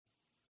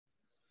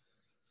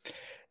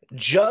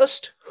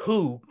Just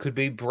who could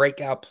be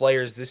breakout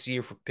players this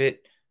year for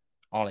Pitt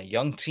on a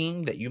young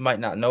team that you might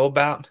not know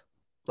about?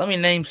 Let me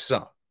name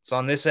some. It's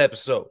on this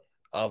episode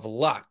of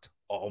Locked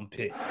on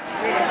Pitt.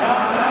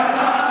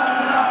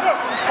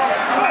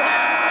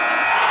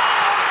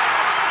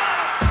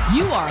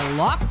 You are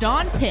Locked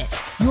on Pitt,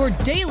 your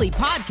daily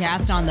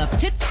podcast on the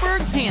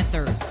Pittsburgh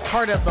Panthers,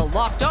 part of the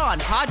Locked On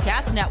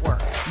Podcast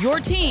Network, your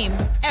team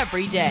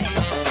every day.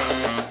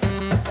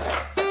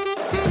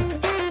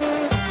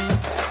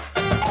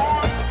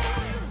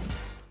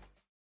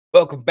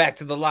 Welcome back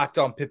to the Locked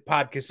on Pitt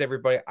podcast,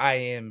 everybody. I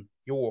am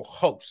your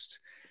host,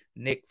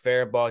 Nick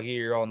Faribault,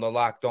 here on the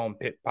Locked on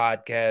Pitt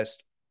podcast.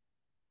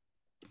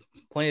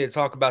 Plenty to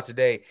talk about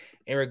today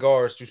in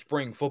regards to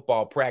spring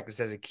football practice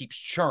as it keeps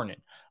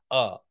churning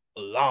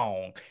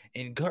along.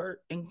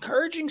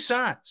 Encouraging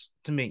signs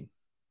to me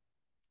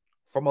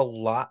from a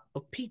lot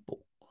of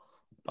people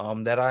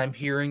that I'm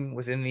hearing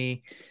within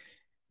the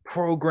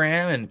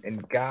program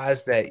and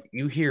guys that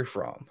you hear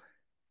from.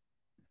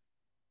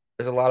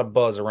 There's a lot of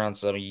buzz around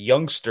some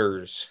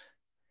youngsters,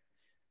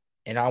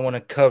 and I want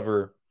to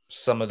cover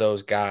some of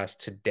those guys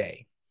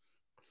today.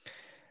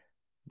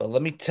 But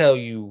let me tell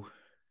you,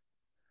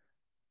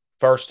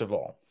 first of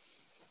all,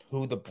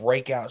 who the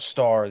breakout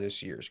star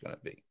this year is going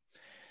to be.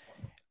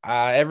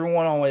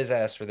 Everyone always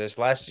asks for this.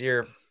 Last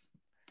year,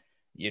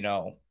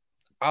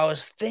 I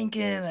was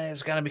thinking it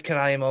was going to be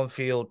Kanai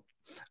Mumfield.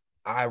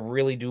 I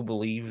really do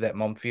believe that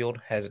Mumfield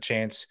has a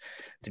chance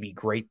to be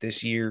great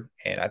this year,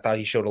 and I thought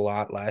he showed a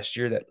lot last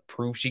year that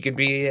proves he could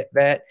be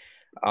that.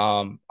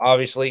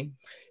 Obviously,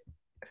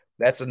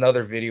 that's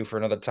another video for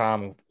another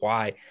time of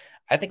why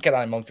I think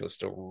Kanai Mumfield is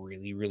still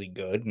really, really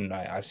good, and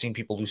I've seen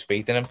people lose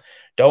faith in him.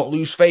 Don't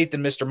lose faith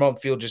in Mr.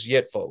 Mumfield just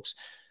yet, folks.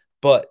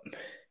 But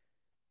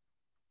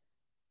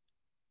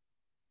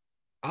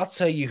I'll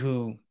tell you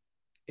who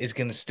is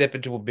going to step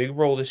into a big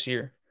role this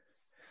year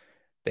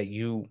that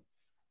you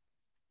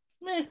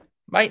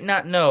might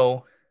not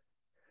know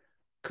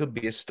could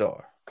be a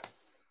star.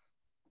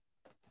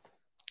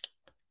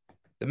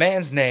 The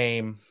man's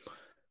name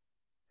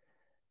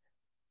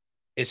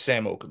is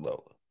Sam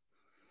Okunlola.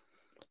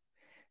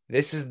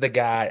 This is the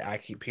guy I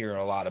keep hearing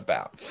a lot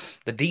about.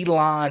 The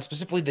D-line,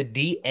 specifically the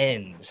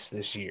D-ends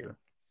this year.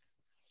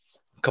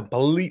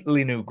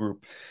 Completely new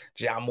group.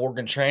 John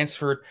Morgan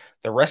transferred.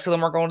 The rest of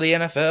them are going to the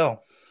NFL.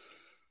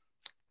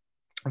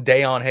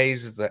 Dayon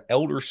Hayes is the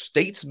elder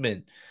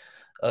statesman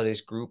of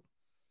this group.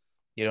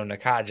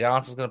 Nakai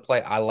Johnson's going to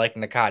play. I like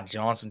Nakai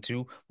Johnson,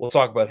 too. We'll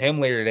talk about him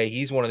later today.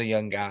 He's one of the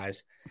young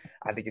guys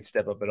I think he'd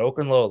step up. But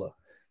Okunlola,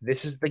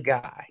 this is the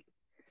guy.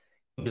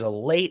 He was a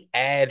late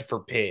ad for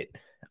Pitt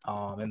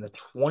in the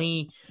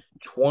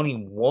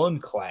 2021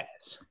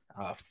 class.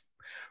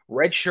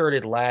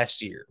 Redshirted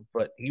last year,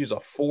 but he was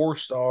a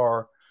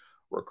 4-star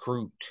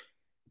recruit.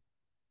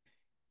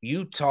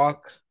 You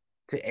talk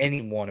to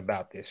anyone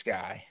about this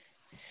guy.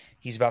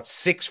 He's about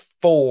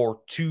 6'4",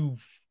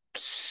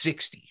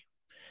 260.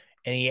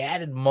 And he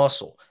added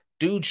muscle.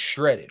 Dude's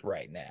shredded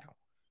right now.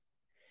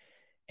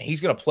 And he's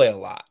going to play a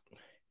lot.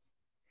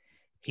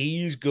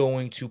 He's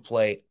going to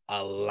play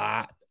a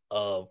lot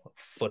of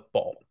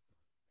football.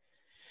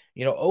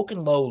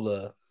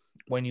 Okunlola,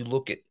 when you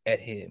look at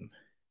him,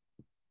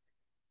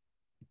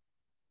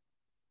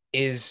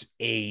 is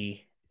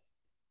a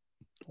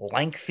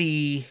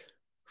lengthy,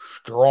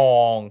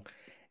 strong,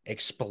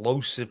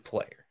 explosive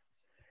player.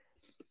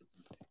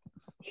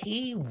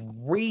 He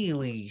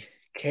really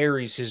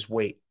carries his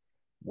weight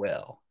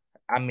well.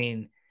 I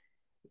mean,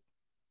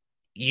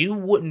 you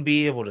wouldn't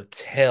be able to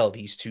tell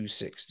he's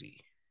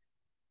 260.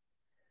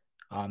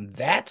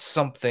 That's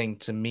something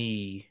to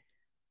me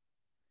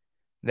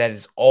that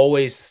has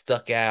always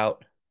stuck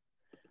out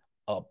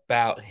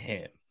about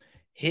him.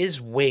 His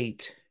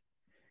weight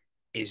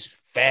is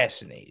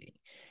fascinating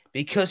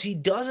because he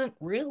doesn't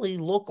really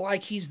look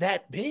like he's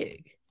that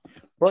big,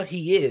 but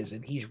he is,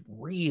 and he's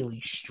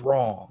really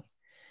strong.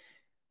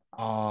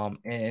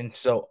 And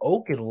so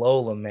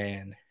Okunlola,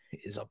 man,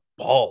 is a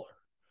baller.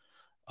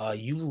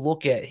 You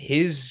look at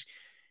his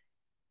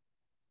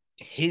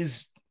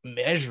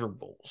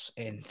measurables,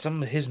 and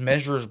some of his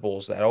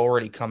measurables that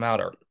already come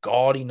out are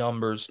gaudy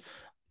numbers.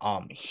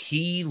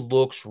 He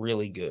looks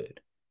really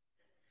good,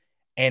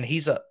 and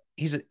he's an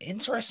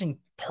interesting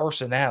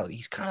personality.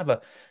 He's kind of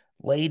a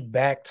laid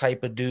back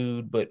type of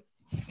dude, but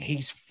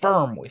he's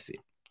firm with it.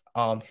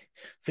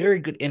 Very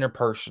good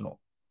interpersonal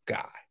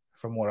guy,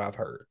 from what I've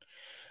heard.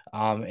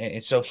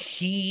 And so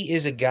he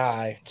is a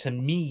guy to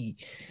me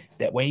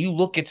that when you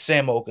look at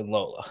Sam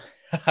Okunlola,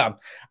 I'm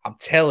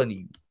telling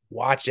you,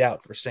 watch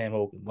out for Sam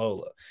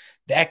Okunlola.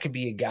 That could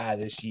be a guy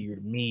this year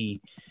to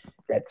me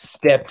that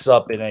steps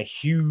up in a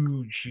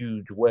huge,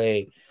 huge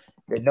way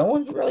that no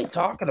one's really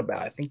talking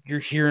about. I think you're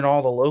hearing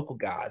all the local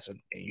guys, and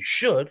you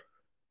should.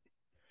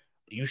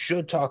 You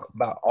should talk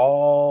about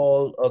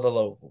all of the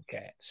local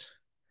cats.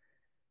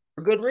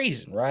 For good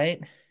reason, right?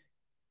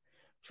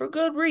 For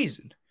good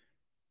reason.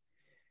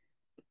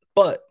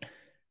 But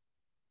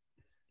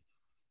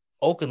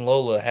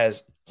Okunlola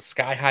has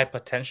sky-high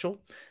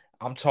potential.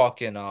 I'm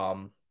talking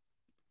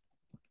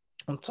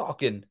I'm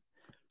talking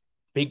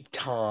big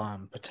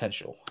time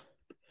potential,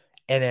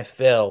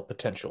 NFL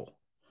potential.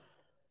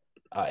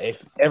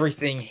 If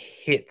everything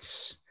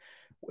hits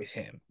with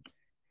him,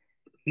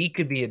 he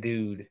could be a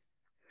dude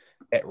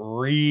that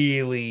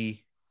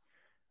really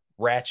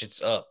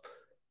ratchets up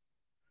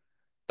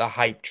the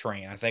hype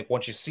train. I think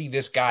once you see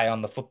this guy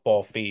on the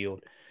football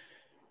field,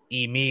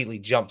 he immediately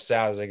jumps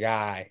out as a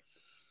guy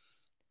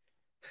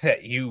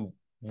that you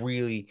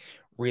really,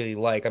 really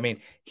like. I mean,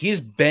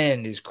 his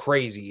bend is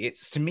crazy.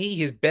 It's to me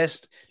his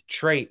best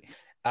trait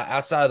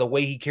outside of the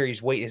way he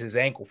carries weight is his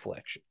ankle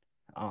flexion.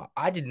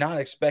 I did not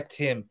expect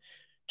him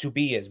to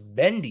be as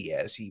bendy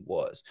as he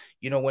was.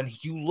 When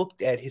you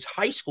looked at his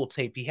high school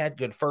tape, he had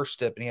good first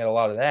step and he had a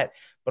lot of that,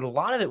 but a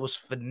lot of it was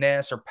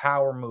finesse or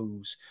power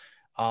moves,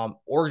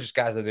 or just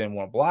guys that didn't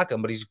want to block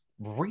him. But he's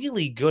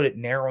really good at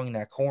narrowing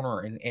that corner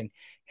and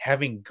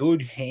having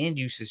good hand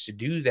usage to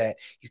do that.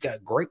 He's got a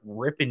great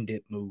rip and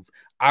dip move.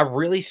 I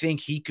really think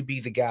he could be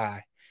the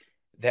guy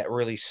that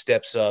really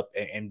steps up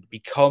and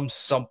becomes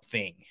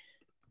something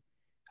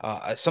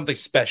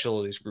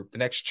special in this group. The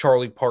next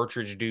Charlie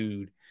Partridge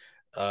dude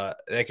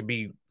that could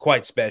be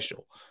quite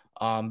special.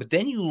 But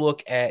then you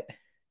look at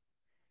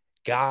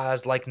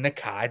guys like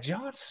Nakai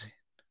Johnson.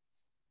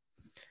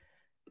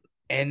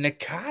 And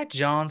Nakai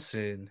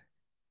Johnson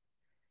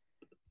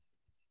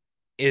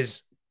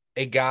is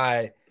a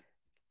guy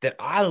that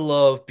I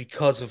love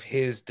because of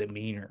his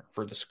demeanor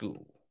for the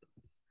school.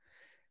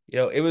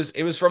 It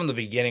was from the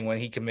beginning when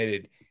he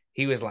committed.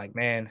 He was like,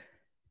 "Man,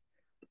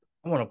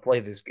 I want to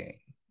play this game.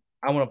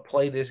 I want to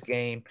play this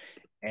game,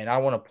 and I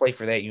want to play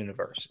for that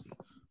university."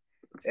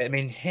 I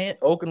mean,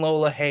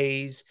 Okunlola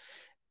Hayes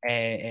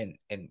and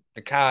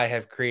Nakai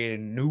have created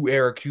a new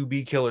era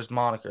QB killers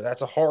moniker.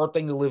 That's a hard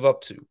thing to live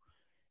up to.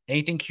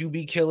 Anything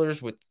QB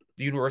killers with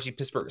the University of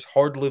Pittsburgh is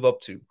hard to live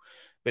up to.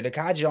 But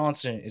Nakai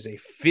Johnson is a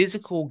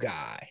physical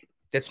guy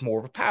that's more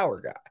of a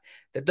power guy.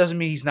 That doesn't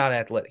mean he's not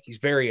athletic. He's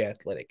very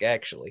athletic,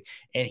 actually.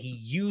 And he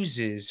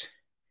uses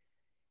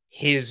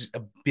his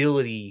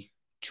ability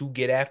to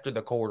get after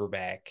the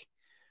quarterback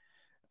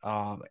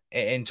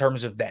in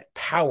terms of that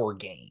power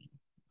game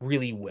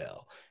really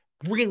well.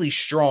 Really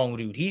strong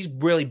dude. He's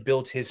really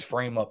built his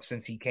frame up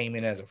since he came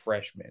in as a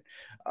freshman.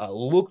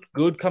 Looked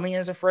good coming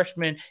as a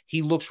freshman.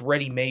 He looks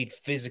ready made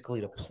physically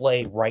to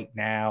play right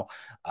now.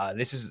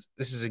 This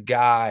is a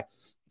guy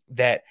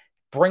that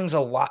brings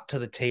a lot to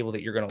the table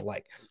that you're going to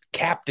like.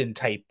 Captain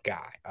type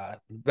guy.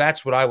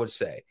 That's what I would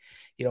say.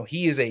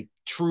 He is a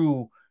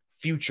true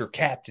future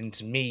captain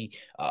to me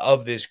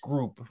of this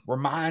group.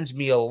 Reminds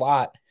me a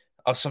lot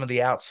of some of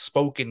the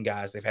outspoken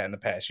guys they've had in the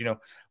past,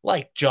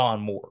 like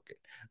John Morgan,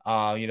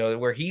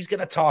 where he's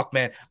going to talk,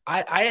 man.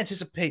 I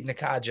anticipate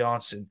Nakai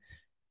Johnson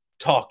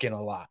talking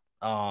a lot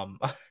on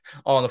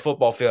the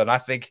football field. And I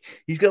think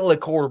he's going to let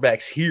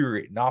quarterbacks hear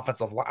it and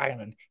offensive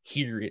linemen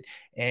hear it.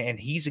 And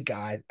he's a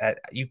guy that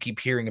you keep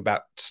hearing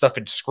about stuff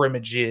in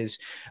scrimmages.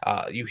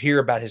 You hear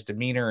about his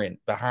demeanor and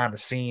behind the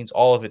scenes.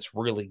 All of it's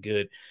really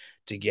good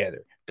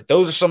together. But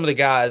those are some of the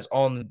guys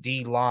on the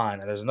D line.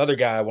 There's another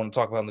guy I want to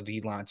talk about on the D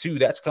line too.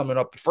 That's coming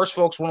up. But first,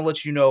 folks, want to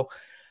let you know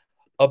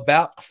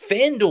about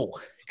FanDuel,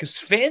 because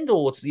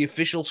FanDuel, it's the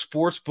official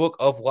sports book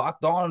of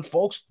Locked On. And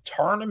folks,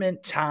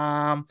 tournament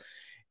time.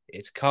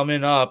 It's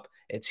coming up.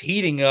 It's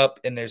heating up,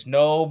 and there's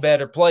no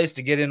better place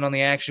to get in on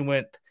the action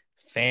with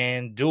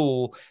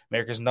FanDuel,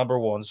 America's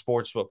 #1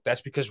 sportsbook.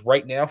 That's because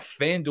right now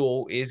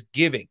FanDuel is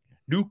giving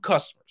new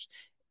customers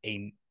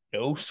a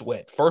no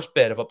sweat first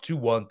bet of up to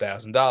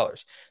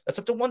 $1,000. That's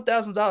up to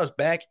 $1,000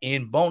 back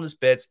in bonus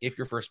bets if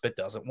your first bet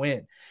doesn't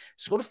win.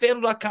 So go to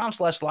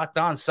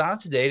FanDuel.com/lockedon, sign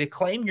up today to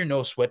claim your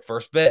no sweat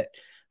first bet.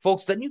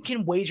 Folks, then you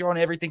can wager on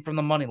everything from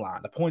the money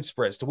line, the point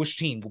spreads, to which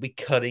team will be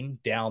cutting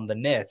down the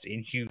nets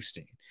in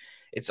Houston.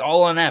 It's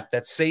all on an app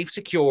that's safe,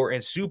 secure,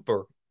 and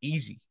super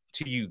easy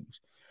to use.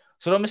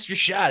 So don't miss your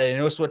shot at a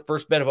no sweat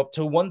first bet of up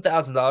to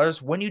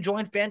 $1,000 when you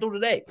join FanDuel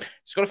today.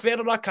 Just go to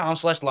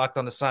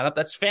FanDuel.com/lockedon to sign up.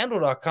 That's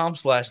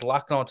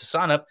FanDuel.com/lockedon to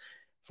sign up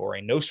for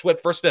a no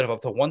sweat first bet of up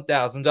to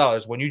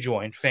 $1,000 when you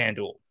join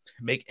FanDuel.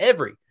 Make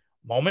every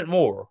moment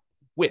more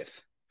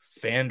with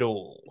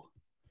FanDuel.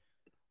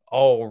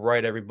 All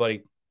right,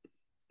 everybody.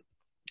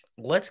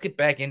 Let's get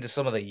back into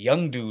some of the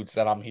young dudes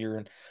that I'm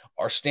hearing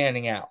are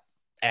standing out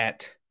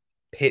at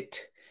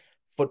Pitt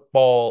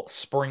football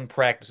spring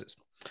practices.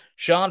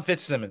 Sean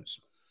Fitzsimmons,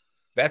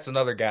 that's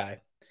another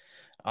guy.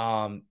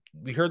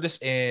 We heard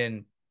this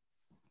in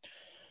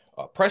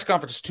press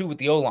conferences too with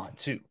the O-line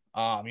too.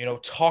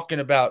 Talking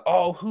about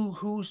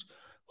who's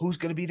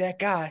going to be that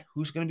guy?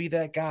 Who's going to be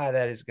that guy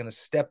that is going to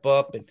step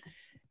up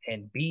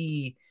and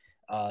be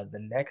the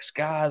next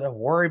guy to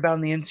worry about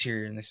in the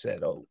interior? And they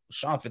said,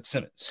 Sean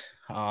Fitzsimmons.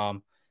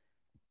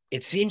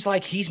 It seems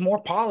like he's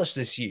more polished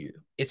this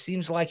year. It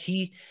seems like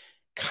he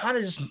kind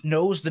of just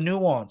knows the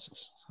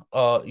nuances.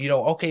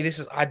 Okay,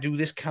 I do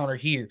this counter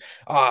here.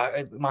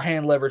 My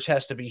hand leverage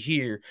has to be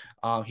here.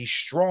 He's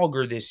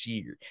stronger this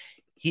year.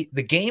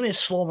 The game is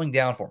slowing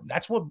down for him.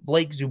 That's what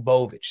Blake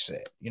Zubovich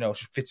said.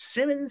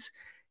 Fitzsimmons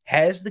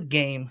has the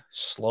game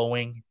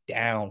slowing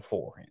down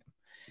for him.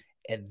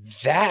 And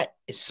that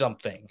is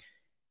something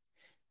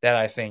that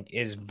I think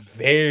is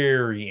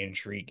very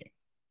intriguing.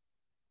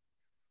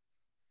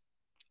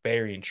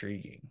 Very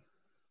intriguing.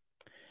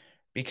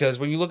 Because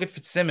when you look at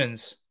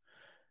Fitzsimmons,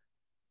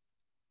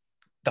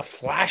 the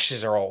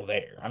flashes are all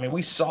there. I mean,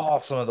 we saw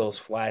some of those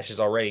flashes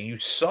already. You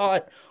saw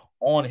it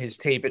on his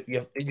tape.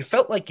 You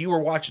felt like you were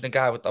watching a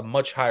guy with a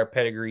much higher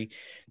pedigree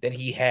than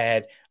he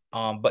had.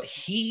 But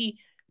he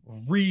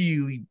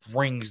really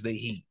brings the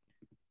heat.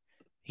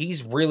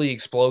 He's really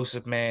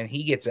explosive, man.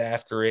 He gets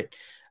after it.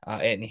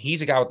 And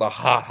he's a guy with a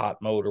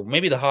hot motor,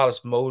 maybe the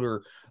hottest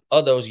motor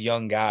of those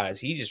young guys.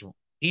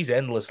 He's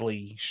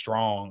endlessly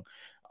strong.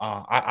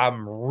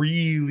 I'm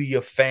really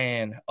a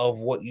fan of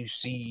what you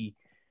see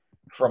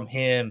from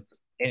him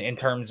in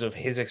terms of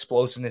his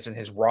explosiveness and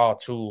his raw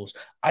tools.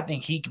 I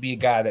think he could be a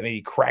guy that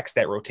maybe cracks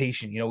that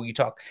rotation. You know, you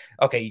talk,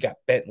 okay, you got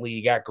Bentley,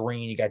 you got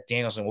Green, you got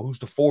Danielson. Well, who's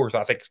the fourth?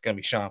 I think it's going to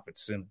be Sean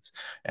Fitzsimmons.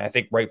 And I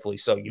think rightfully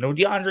so. You know,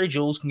 DeAndre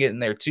Jules can get in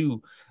there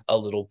too a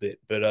little bit.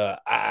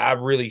 But I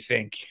really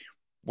think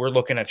we're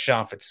looking at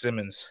Sean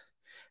Fitzsimmons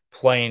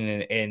playing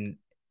in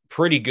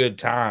pretty good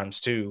times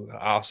too.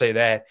 I'll say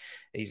that.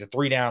 He's a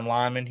 3-down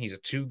lineman. He's a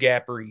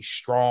 2-gapper. He's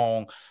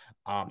strong.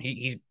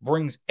 He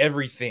brings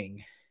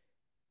everything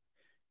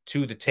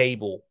to the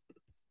table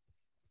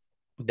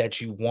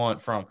that you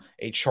want from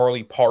a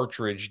Charlie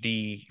Partridge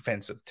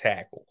defensive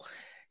tackle.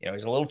 You know,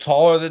 he's a little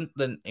taller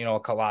than you know,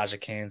 a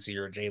Kalijah Kancey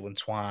or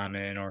Jalen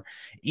Twyman or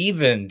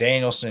even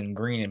Danielson,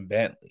 Green, and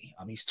Bentley.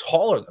 He's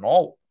taller than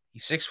all.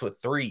 He's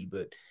 6'3",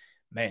 but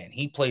man,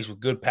 he plays with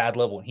good pad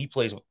level and he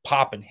plays with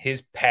pop in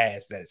his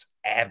pads that is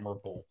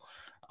admirable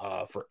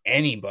for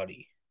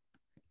anybody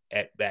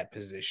at that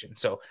position.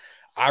 So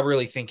I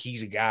really think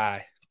he's a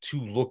guy to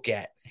look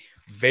at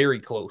very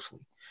closely.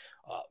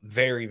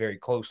 Very, very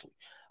closely.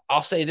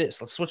 I'll say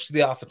this. Let's switch to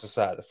the offensive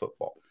side of the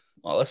football.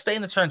 Well, let's stay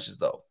in the trenches,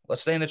 though.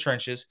 Let's stay in the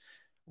trenches.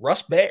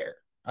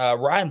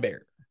 Ryan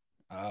Baer.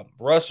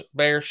 Russ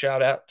Baer,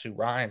 shout out to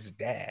Ryan's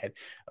dad,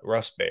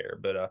 Russ Baer.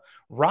 But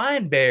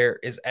Ryan Baer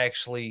is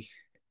actually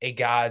a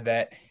guy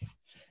that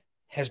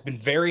has been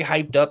very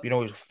hyped up. You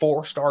know, he's a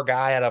 4-star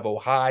guy out of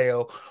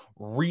Ohio,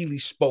 really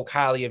spoke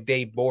highly of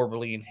Dave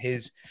Borberly and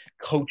his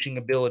coaching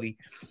ability.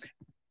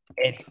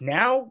 And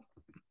now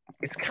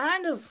it's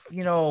kind of,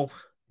 you know,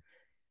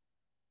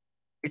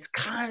 it's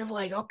kind of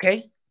like,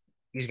 okay,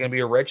 he's going to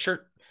be a redshirt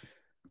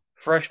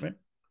freshman.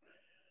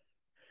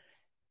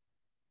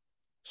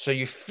 So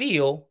you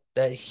feel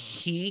that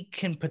he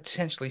can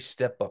potentially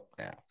step up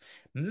now.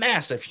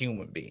 Massive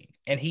human being,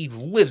 and he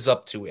lives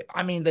up to it.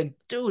 I mean, the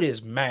dude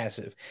is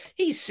massive.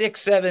 He's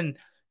 6'7",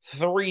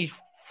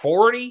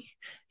 340.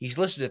 He's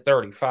listed at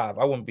 35.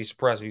 I wouldn't be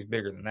surprised if he's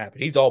bigger than that,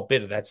 but he's all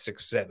bit of that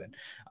 6'7".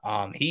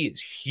 He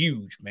is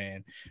huge,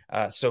 man.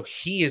 So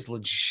he is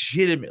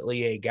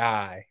legitimately a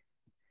guy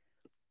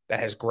that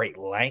has great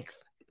length.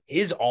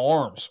 His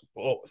arms,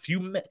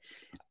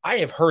 I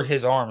have heard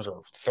his arms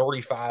are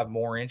 35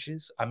 more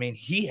inches. I mean,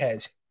 he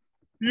has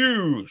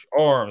huge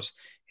arms.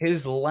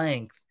 His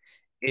length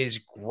is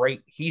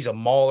great. He's a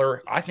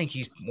mauler. I think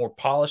he's more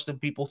polished than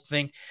people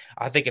think.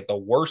 I think at the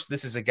worst,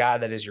 this is a guy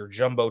that is your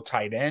jumbo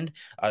tight end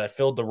that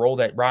filled the role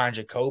that Ryan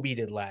Jacoby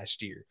did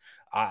last year.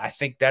 I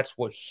think that's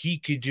what he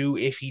could do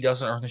if he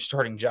doesn't earn the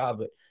starting job.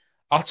 But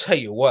I'll tell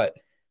you what,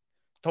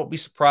 don't be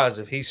surprised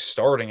if he's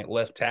starting at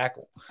left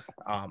tackle.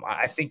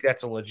 I think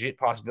that's a legit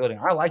possibility.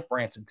 I like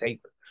Branson Taylor.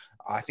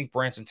 I think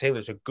Branson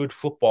Taylor's a good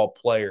football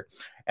player,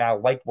 and I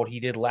like what he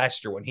did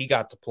last year when he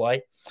got to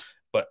play.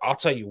 But I'll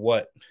tell you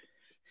what,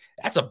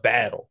 that's a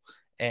battle.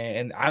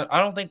 And I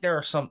don't think there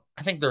are some –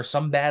 I think there are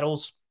some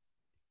battles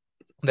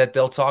that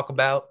they'll talk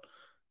about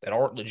that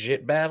aren't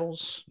legit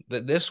battles.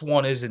 This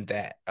one isn't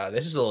that.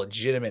 This is a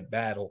legitimate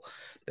battle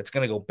that's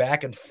going to go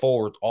back and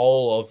forth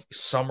all of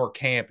summer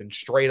camp and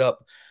straight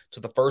up to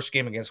the first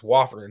game against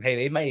Wofford. And, hey,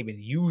 they might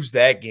even use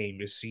that game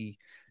to see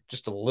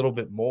just a little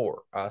bit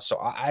more. So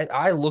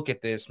I look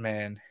at this,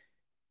 man,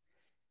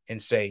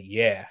 and say,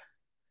 yeah,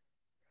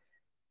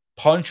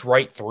 punch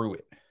right through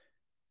it.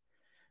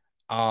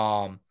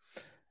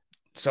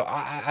 So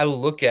I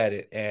look at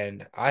it,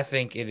 and I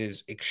think it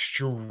is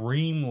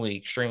extremely,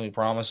 extremely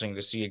promising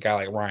to see a guy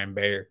like Ryan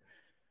Baer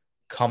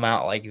come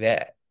out like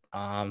that.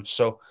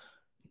 So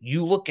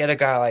you look at a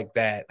guy like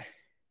that,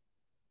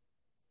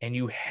 and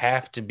you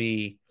have to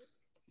be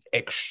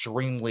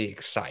extremely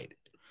excited.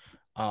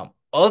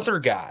 Other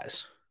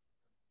guys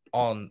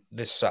on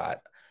this side,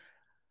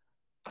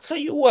 I'll tell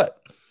you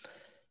what,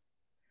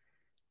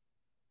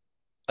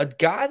 a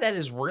guy that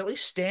is really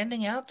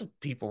standing out to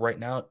people right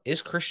now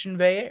is Christian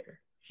Veilleux.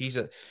 He's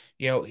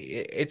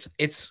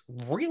it's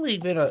really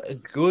been a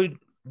good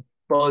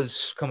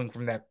buzz coming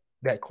from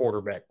that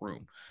quarterback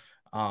room.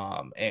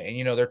 And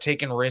they're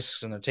taking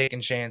risks and they're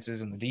taking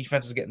chances, and the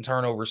defense is getting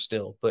turnovers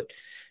still. But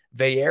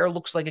Veilleux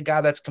looks like a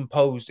guy that's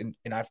composed, and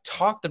I've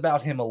talked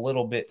about him a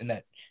little bit in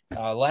that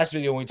last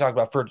video when we talked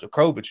about Ferdinand,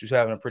 who's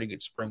having a pretty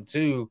good spring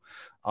too.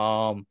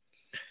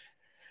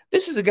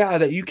 This is a guy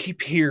that you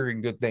keep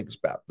hearing good things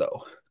about,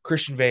 though.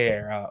 Christian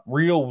Veilleux,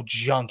 real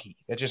junkie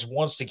that just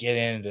wants to get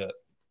into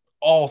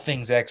all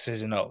things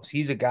X's and O's.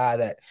 He's a guy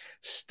that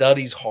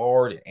studies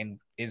hard and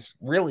is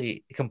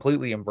really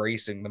completely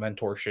embracing the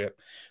mentorship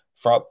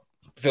from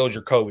Phil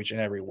Dracovic in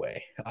every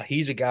way.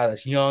 He's a guy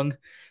that's young,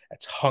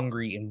 that's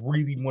hungry, and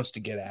really wants to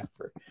get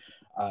after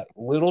it.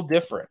 Little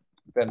different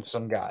than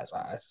some guys.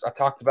 I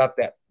talked about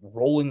that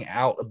rolling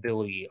out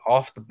ability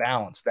off the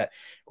balance that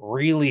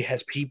really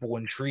has people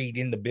intrigued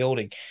in the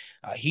building.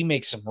 He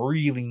makes some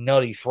really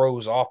nutty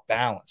throws off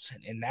balance,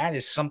 and that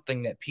is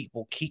something that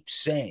people keep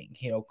saying.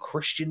 You know,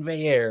 Christian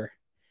Veilleux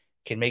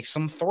can make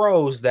some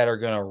throws that are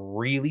going to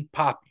really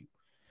pop you,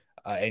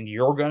 and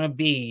you're going to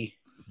be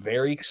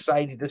very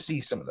excited to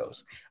see some of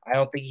those. I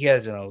don't think he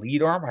has an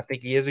elite arm. I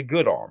think he has a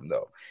good arm,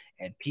 though.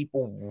 And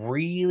people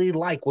really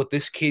like what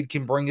this kid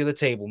can bring to the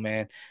table,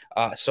 man.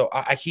 So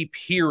I keep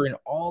hearing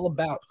all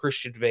about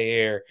Christian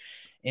Veilleux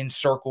in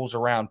circles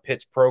around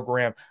Pitt's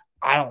program.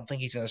 I don't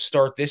think he's going to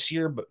start this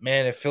year, but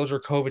man, if Phil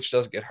Dracovic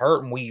does get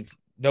hurt, and we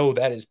know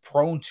that is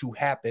prone to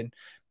happen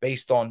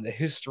based on the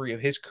history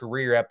of his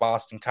career at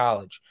Boston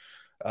College,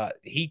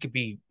 he could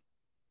be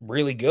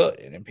really good,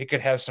 and he could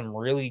have some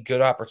really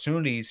good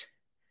opportunities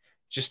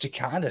just to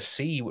kind of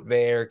see what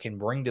Veilleux can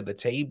bring to the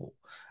table.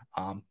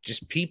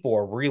 Just people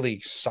are really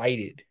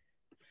excited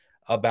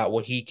about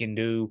what he can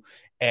do,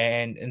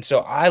 and so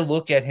I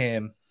look at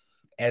him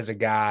as a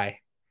guy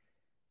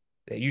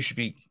that you should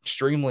be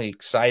extremely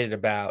excited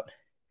about.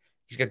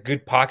 He's got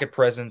good pocket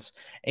presence,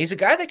 and he's a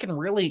guy that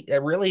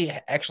really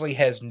actually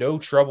has no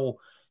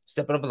trouble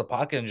stepping up in the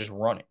pocket and just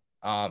running.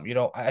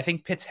 I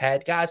think Pitt's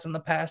had guys in the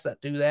past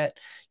that do that.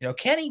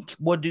 Kenny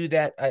would do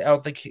that. I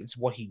don't think it's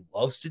what he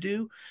loves to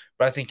do,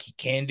 but I think he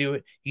can do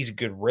it. He's a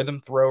good rhythm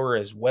thrower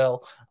as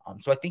well.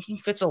 So I think he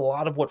fits a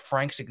lot of what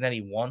Frank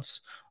Signetti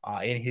wants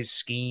in his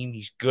scheme.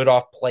 He's good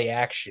off play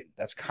action.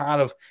 That's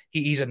kind of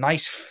he's a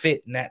nice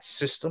fit in that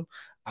system.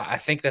 I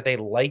think that they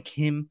like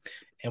him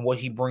and what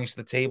he brings to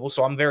the table.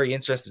 So I'm very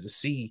interested to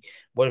see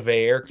what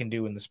Veilleux can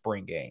do in the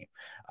spring game.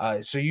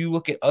 So you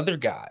look at other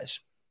guys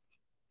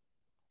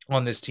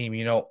on this team,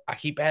 I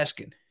keep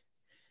asking,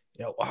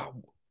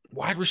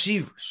 wide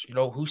receivers,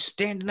 who's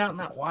standing out in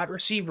that wide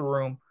receiver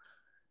room.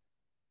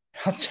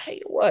 I'll tell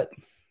you what,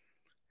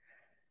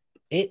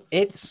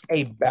 it's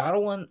a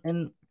battle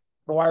in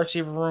the wide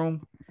receiver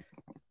room,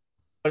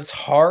 but it's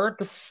hard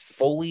to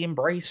fully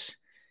embrace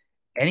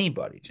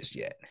anybody just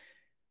yet.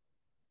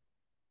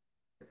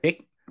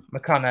 Nick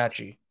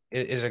McConaughey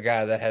is a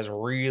guy that has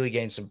really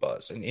gained some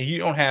buzz, and you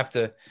don't have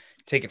to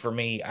take it from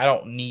me. I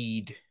don't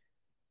need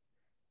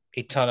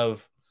a ton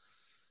of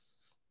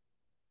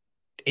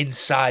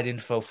inside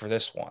info for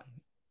this one.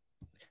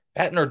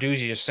 Pat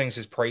Narduzzi just sings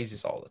his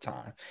praises all the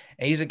time.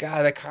 And he's a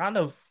guy that kind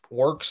of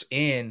works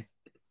in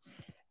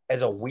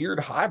as a weird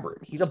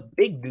hybrid. He's a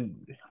big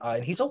dude,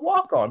 and he's a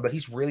walk-on, but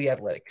he's really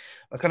athletic.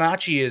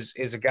 Kanachi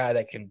is a guy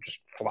that can just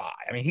fly.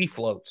 I mean, he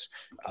floats.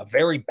 A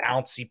very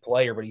bouncy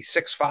player, but he's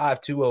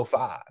 6'5",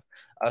 205.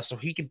 So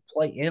he can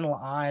play in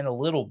line a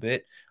little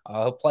bit.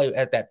 He'll play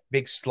at that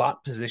big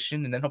slot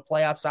position, and then he'll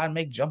play outside and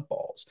make jump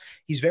balls.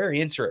 He's very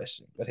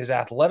interesting, but his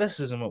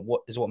athleticism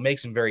is what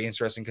makes him very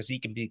interesting because he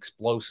can be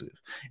explosive.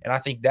 And I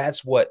think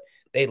that's what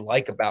they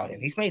like about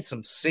him. He's made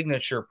some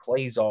signature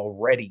plays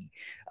already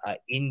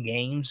in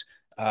games,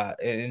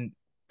 in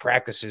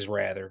practices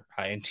rather,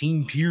 in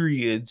team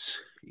periods,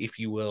 if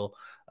you will.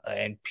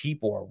 And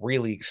people are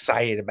really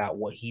excited about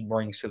what he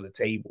brings to the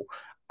table.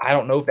 I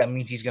don't know if that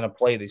means he's going to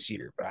play this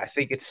year, but I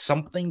think it's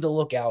something to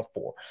look out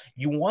for.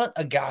 You want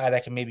a guy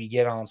that can maybe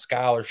get on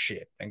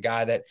scholarship, a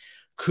guy that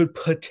could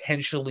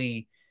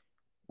potentially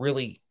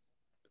really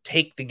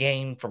take the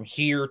game from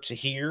here to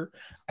here.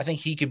 I think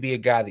he could be a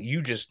guy that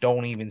you just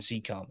don't even see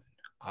coming,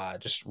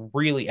 just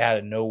really out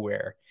of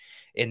nowhere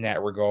in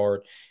that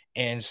regard.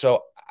 And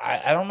so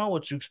I don't know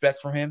what to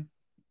expect from him,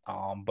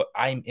 but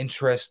I'm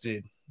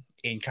interested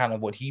in kind of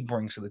what he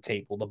brings to the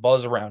table. The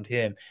buzz around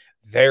him,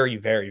 very,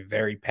 very,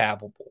 very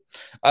palpable.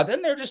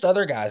 Then there are just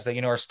other guys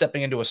that are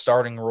stepping into a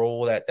starting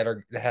role that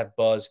have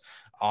buzz.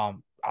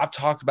 I've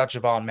talked about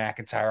Javon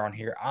McIntyre on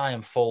here. I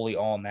am fully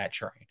on that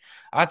train.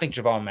 I think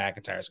Javon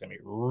McIntyre is going to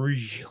be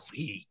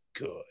really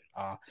good.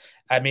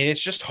 I mean,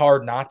 it's just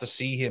hard not to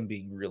see him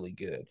being really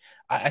good.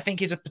 I think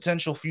he's a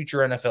potential future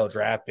NFL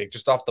draft pick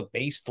just off the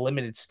base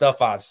limited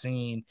stuff I've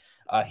seen.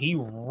 He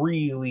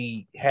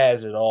really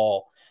has it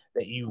all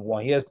that you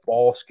want. He has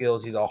ball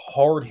skills. He's a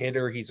hard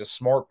hitter. He's a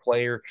smart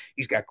player.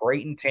 He's got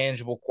great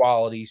intangible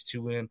qualities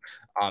to him.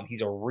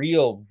 He's a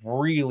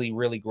really,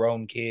 really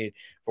grown kid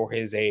for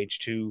his age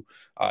too.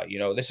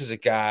 This is a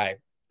guy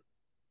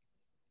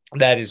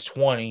that is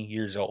 20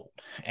 years old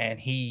and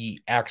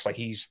he acts like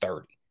he's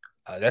 30.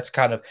 That's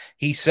kind of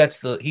he sets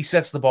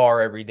the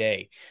bar every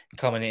day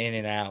coming in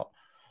and out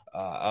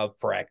of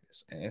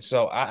practice. And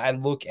so I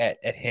look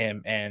at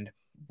him and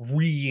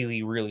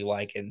really, really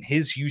like, and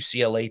his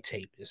UCLA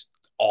tape is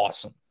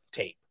awesome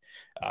tape.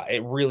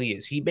 It really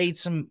is. He made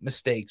some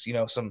mistakes,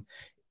 some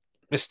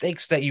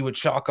mistakes that you would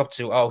chalk up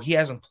to, oh, he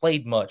hasn't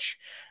played much.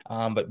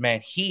 But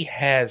man, he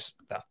has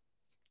the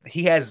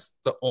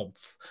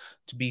oomph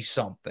to be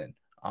something.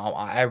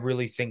 I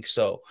really think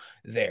so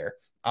there.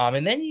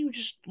 And then you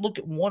just look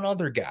at one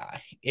other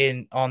guy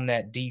on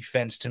that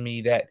defense to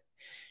me that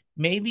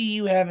maybe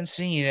you haven't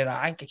seen, and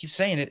I keep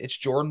saying it, it's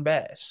Jordan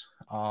Bass.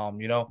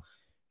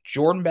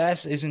 Jordan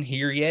Bass isn't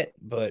here yet,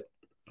 but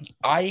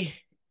I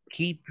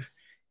keep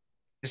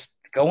just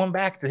going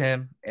back to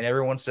him, and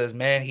everyone says,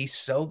 man, he's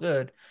so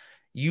good.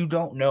 You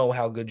don't know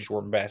how good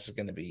Jordan Bass is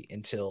going to be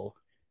until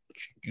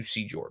you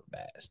see Jordan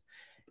Bass.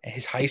 And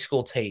his high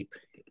school tape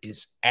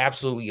is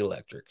absolutely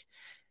electric.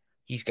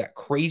 He's got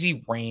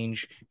crazy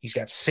range. He's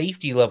got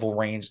safety level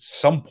range at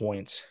some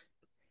points.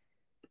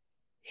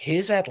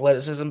 His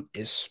athleticism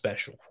is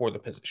special for the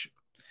position.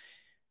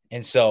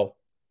 And so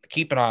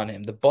keep an eye on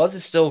him. The buzz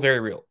is still very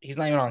real. He's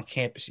not even on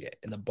campus yet,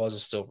 and the buzz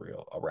is still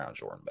real around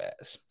Jordan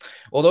Bass.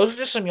 Well, those are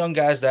just some young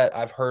guys that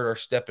I've heard are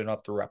stepping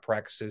up throughout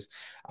practices.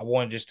 I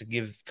wanted just to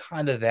give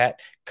kind of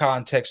that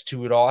context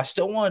to it all. I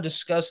still want to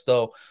discuss,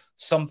 though,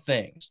 some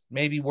things,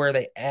 maybe where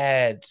they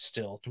add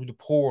still through the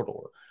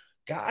portal.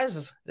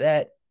 Guys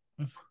that,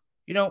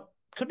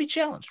 could be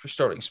challenged for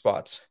starting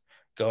spots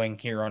going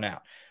here on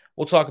out.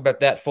 We'll talk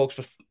about that, folks.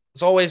 But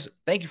as always,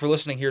 thank you for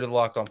listening here to the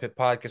Locked On Pitt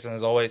podcast. And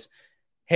as always,